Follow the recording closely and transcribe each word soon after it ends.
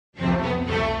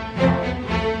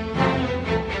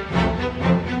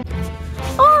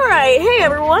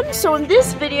everyone, so in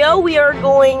this video we are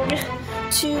going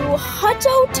to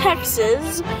Hutto,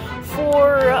 Texas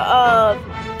for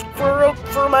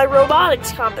my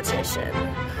robotics competition.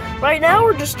 Right now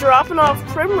we're just dropping off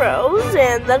Primrose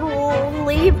and then we'll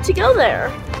leave to go there.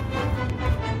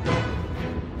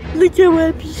 Look how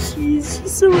happy she is,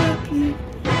 she's so happy.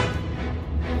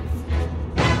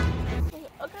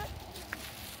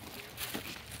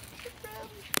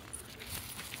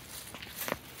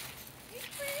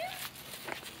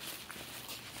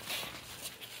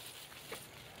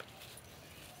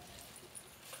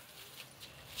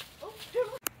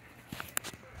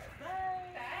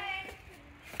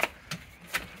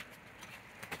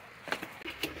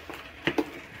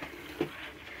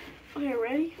 Okay,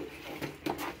 ready?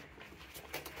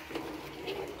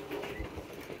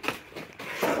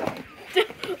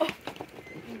 Oh.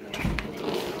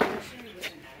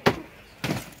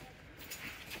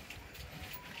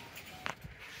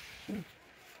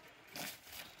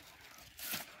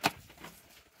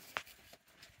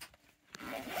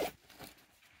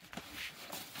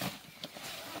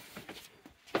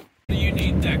 What do you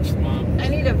need next, Mom? I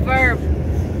need a verb.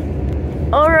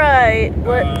 Alright,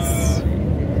 let's...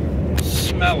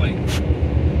 Smelly.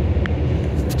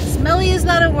 Smelly is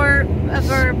not a word, a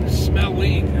verb.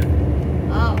 Smelling.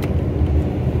 Oh.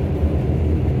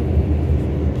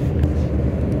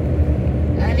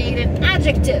 I need an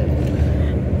adjective.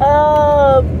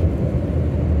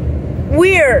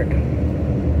 Weird.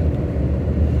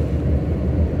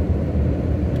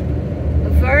 A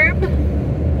verb.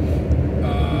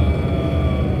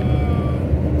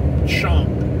 Chomp.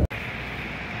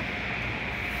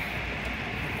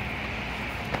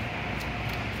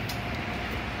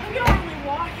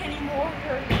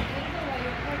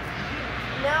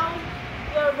 Now,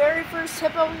 the very first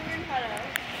hippo here in Hutto.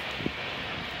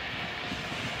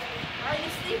 Are you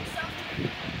asleep something?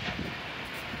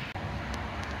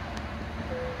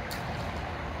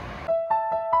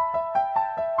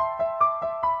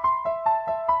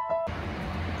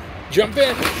 Jump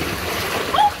in.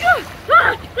 Oh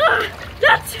God!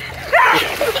 That's...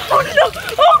 Oh no!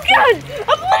 Oh God!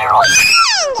 I'm literally...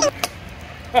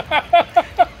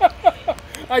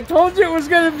 I told you it was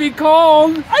going to be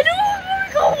cold. I knew it was going to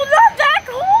be cold, but not that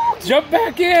cold! Jump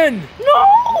back in.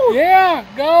 No! Yeah,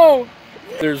 go.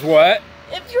 There's what?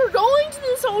 If you're going to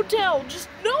this hotel, just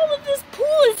know that this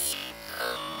pool is...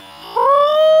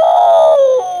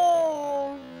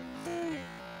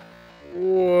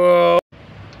 Whoa.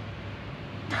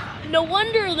 No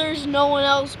wonder there's no one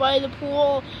else by the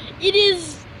pool. It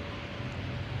is...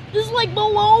 This is like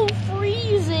below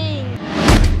freezing.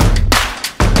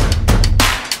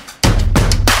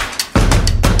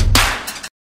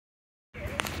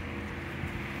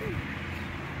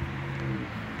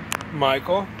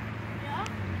 Michael? Yeah?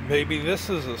 Maybe this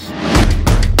is a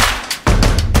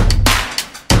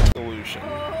solution. Oh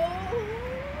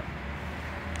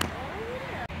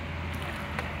yeah.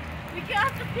 We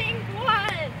got the pink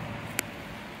one.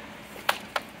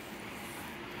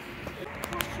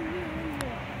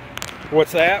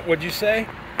 What's that? What'd you say?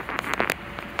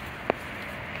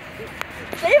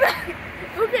 Say that.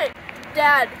 Okay,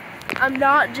 Dad, I'm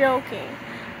not joking.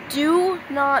 Do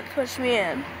not push me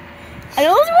in. I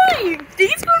know you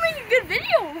think it's going to make a good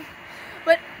video,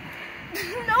 but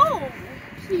no.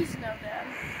 Please no, Dad.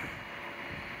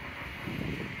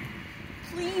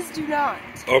 Please do not.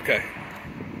 Okay.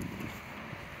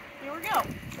 Here we go.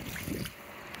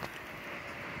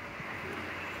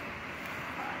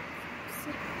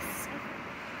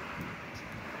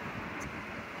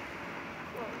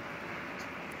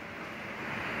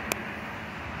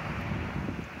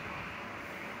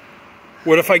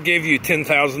 What if I gave you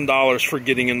 $10,000 for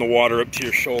getting in the water up to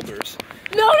your shoulders?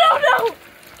 No, no, no!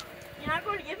 You're not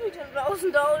going to give me $10,000.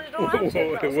 You don't have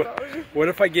 $10,000. What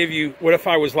if I gave you? What if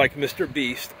I was like Mr.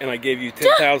 Beast and I gave you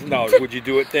 $10,000? Would you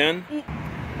do it then?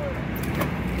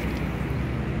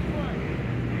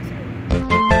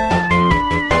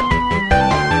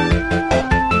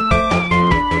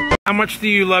 How much do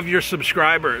you love your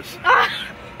subscribers? I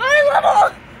love all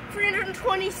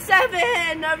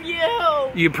 327 of you.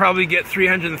 You probably get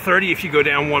 330 if you go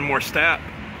down one more step.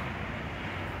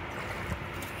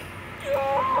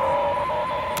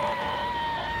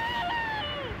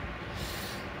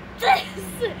 This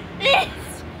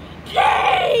is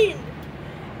pain.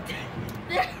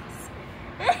 This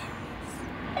is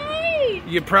pain.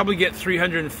 You'd probably get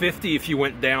 350 if you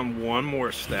went down one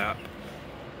more step.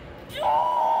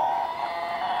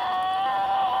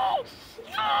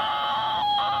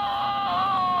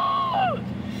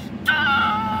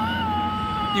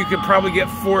 You could probably get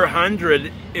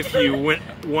 400 if you went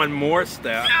one more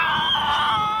step.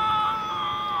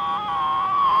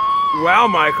 Wow,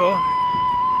 Michael,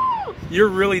 you're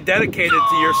really dedicated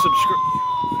to your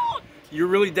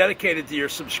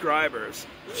subscribers.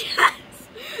 Yes,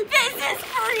 this is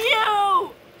for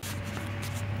you.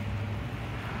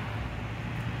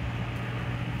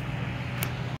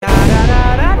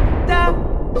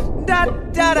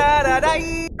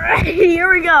 Alright,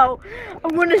 here we go.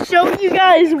 I'm going to show you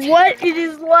guys what it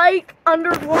is like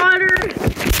underwater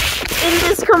in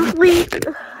this complete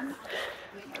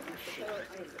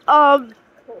I'll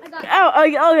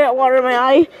get water in my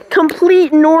eye.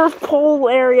 Complete North Pole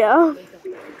area.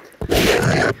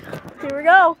 Here we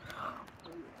go.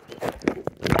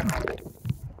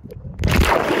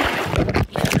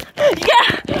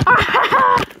 Yeah!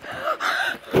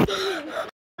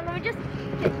 Let me just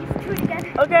get used to it again.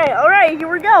 Okay, alright,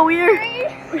 here we go. We're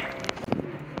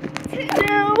 3,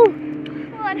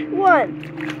 2, 1.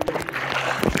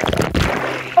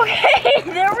 Okay,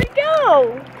 there we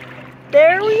go.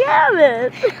 There we have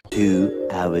it. 2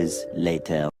 hours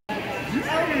later.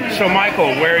 So, Michael,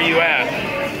 where are you at?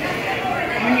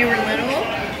 When you were little,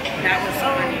 that was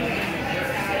funny.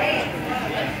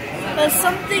 There's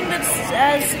something that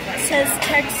says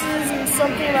Texas and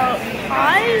something about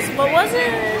pies. What was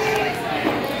it?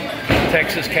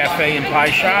 Texas Cafe and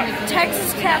Pie Shop?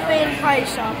 Texas Cafe and Pie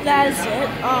Shop. That is it.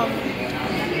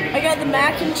 I got the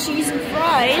mac and cheese and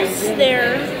fries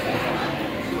there.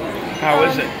 How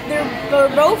is it? They're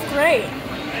both great.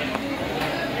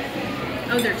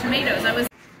 Oh, they're tomatoes. I was.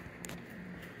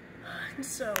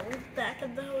 So, back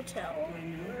at the hotel,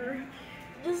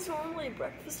 this is normally a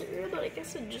breakfast area, but I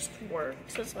guess it just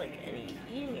works as like any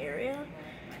eating area.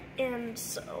 And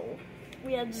so,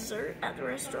 we had dessert at the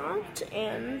restaurant,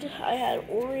 and I had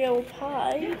Oreo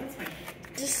pie,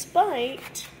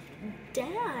 despite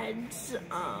Dad's,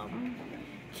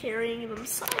 carrying them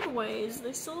sideways.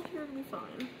 They still appear to be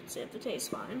fine, so they have to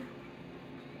taste fine.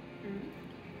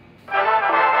 Back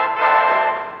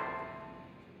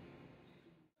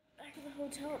at the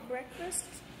hotel at breakfast,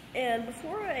 and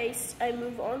before I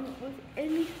move on with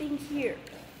anything here,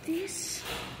 this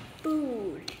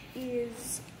food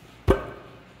is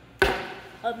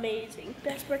amazing.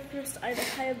 Best breakfast I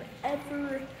have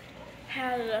ever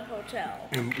had at a hotel.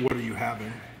 And what are you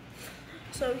having?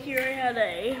 So here I had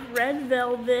a red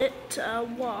velvet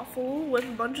waffle with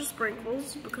a bunch of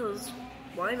sprinkles, because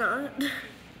why not?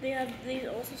 They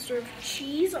also served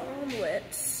cheese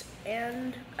omelets,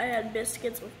 and I had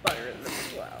biscuits with butter in them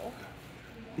as well.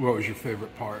 What was your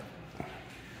favorite part?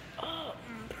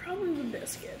 Probably the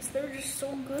biscuits. They were just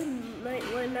so good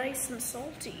and nice and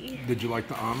salty. Did you like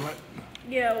the omelet?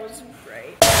 Yeah, it was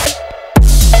great.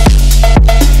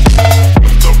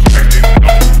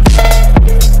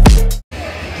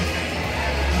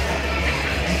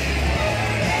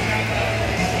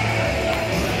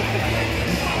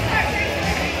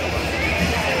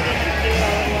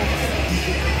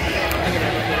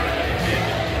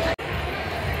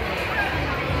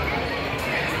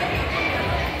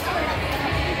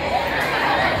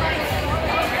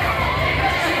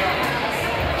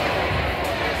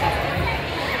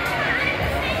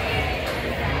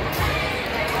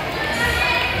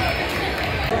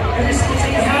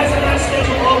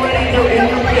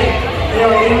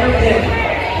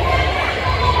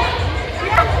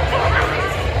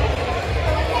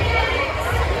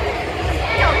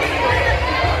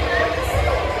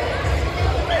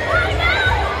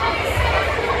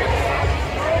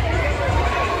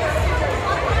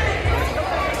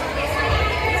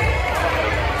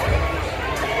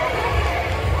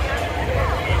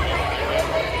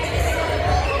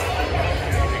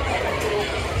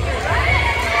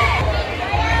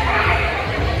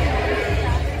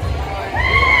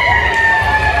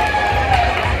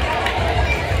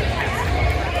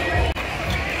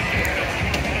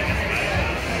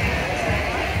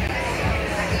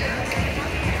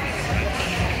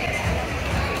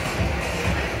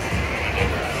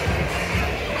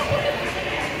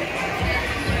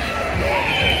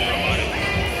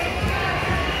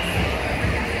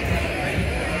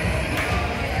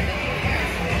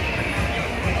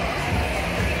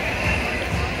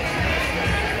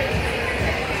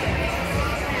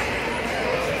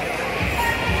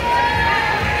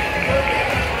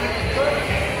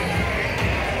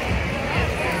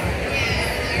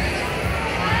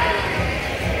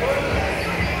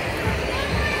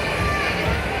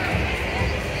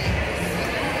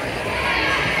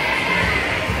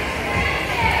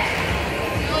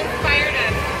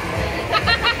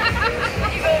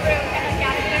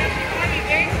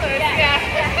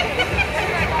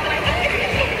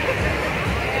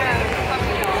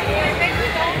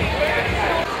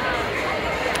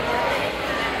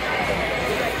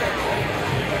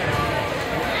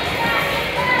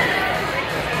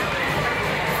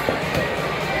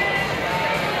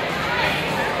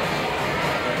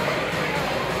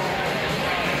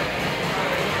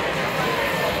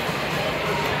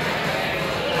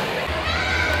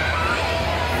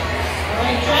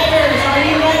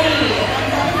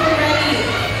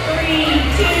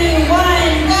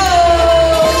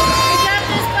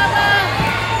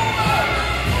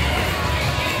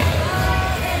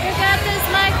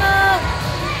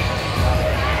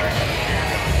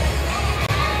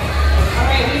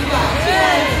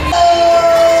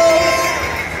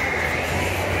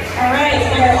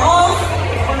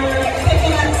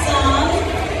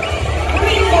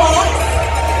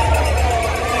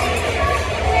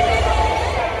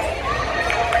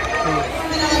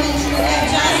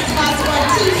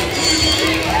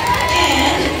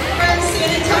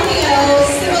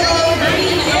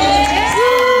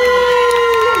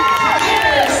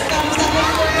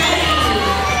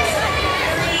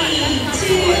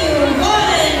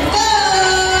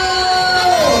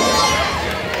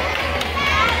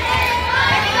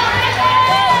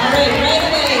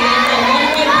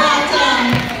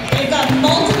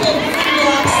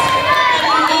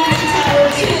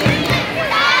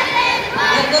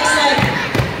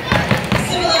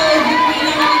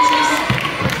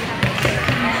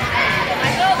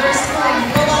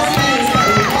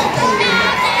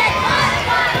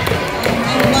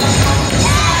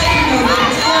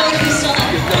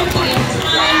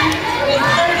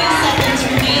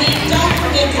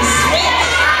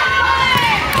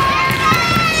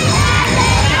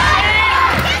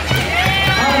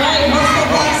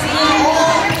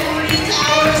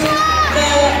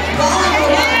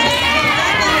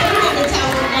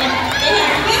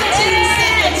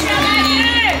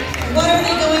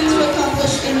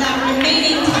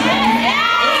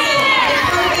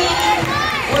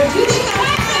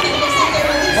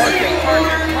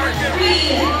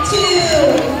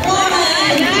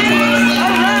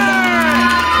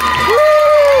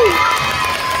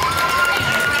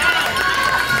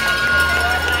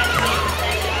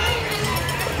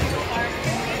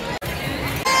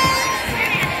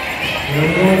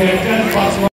 You're going to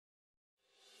get